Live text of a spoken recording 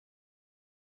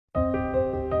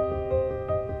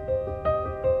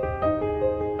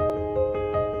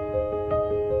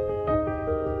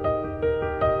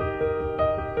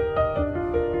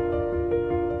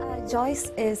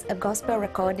Joyce is a gospel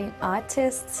recording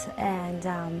artist, and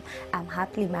I'm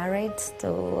happily married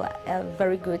to a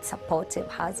very good, supportive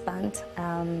husband.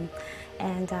 I'm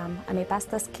a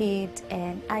pastor's kid,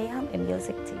 and I am a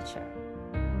music teacher.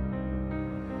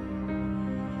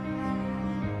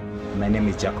 My name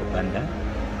is Jacob Banda.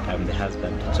 I'm the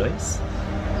husband to Joyce.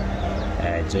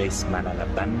 Joyce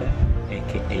Manala Banda,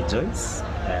 aka Joyce,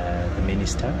 the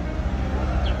minister.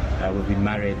 We've been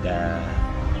married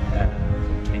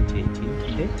 2018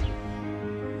 to date.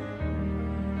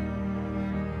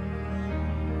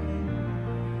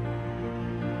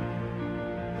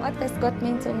 What first got me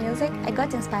into music? I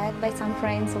got inspired by some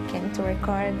friends who came to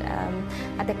record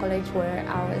at the college where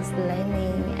I was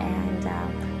learning, and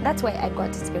that's where I got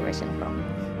inspiration from.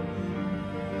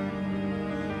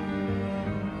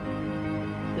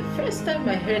 The first time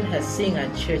I heard her sing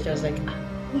at church, I was like,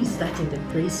 who is that in the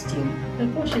praise team?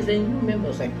 And oh, she's a new member. I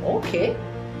was like, okay,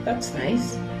 that's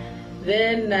nice.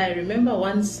 Then I remember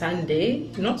one Sunday,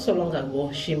 not so long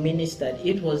ago, she ministered.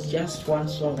 It was just one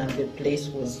song, and the place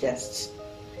was just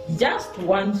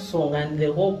one song, and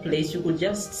the whole place, you could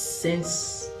just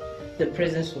sense the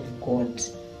presence of God.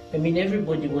 I mean,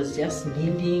 everybody was just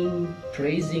kneeling,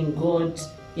 praising God.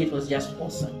 It was just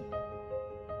awesome.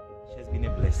 She has been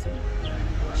a blessing.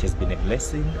 She has been a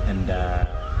blessing, and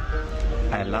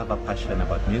I love her passion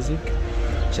about music.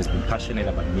 She's been passionate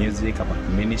about music, about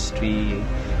ministry.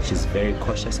 She's very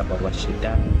cautious about what she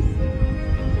does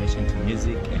in relation to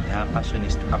music, and her passion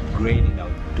is to upgrade it,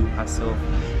 outdo herself,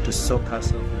 to soak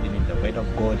herself in the Word of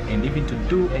God, and even to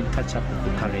do and catch up with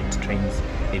the current trends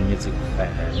in music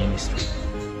ministry.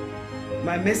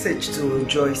 My message to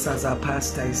Joyce as our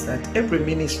pastor is that every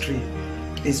ministry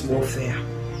is warfare,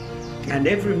 and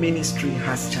every ministry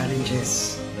has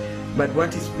challenges. But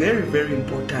what is very, very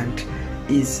important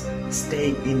is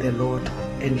staying in the Lord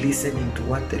and listening to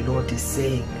what the Lord is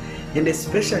saying. And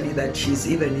especially that she's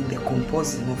even in the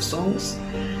composing of songs,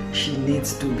 she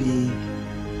needs to be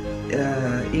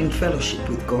in fellowship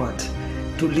with God,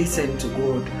 to listen to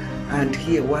God and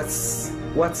hear what's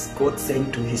God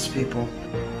saying to his people.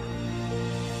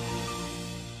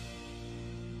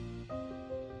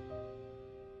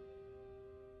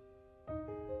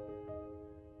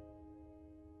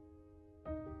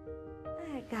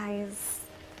 Guys,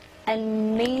 I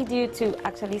need you to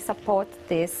actually support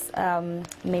this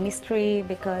ministry,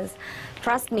 because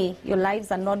trust me, your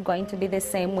lives are not going to be the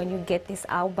same when you get this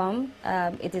album.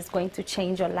 It is going to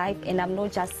change your life, and I'm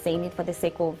not just saying it for the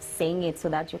sake of saying it so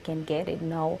that you can get it,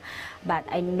 no. But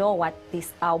I know what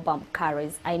this album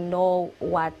carries. I know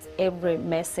what every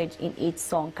message in each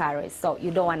song carries, so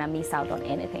you don't want to miss out on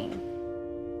anything.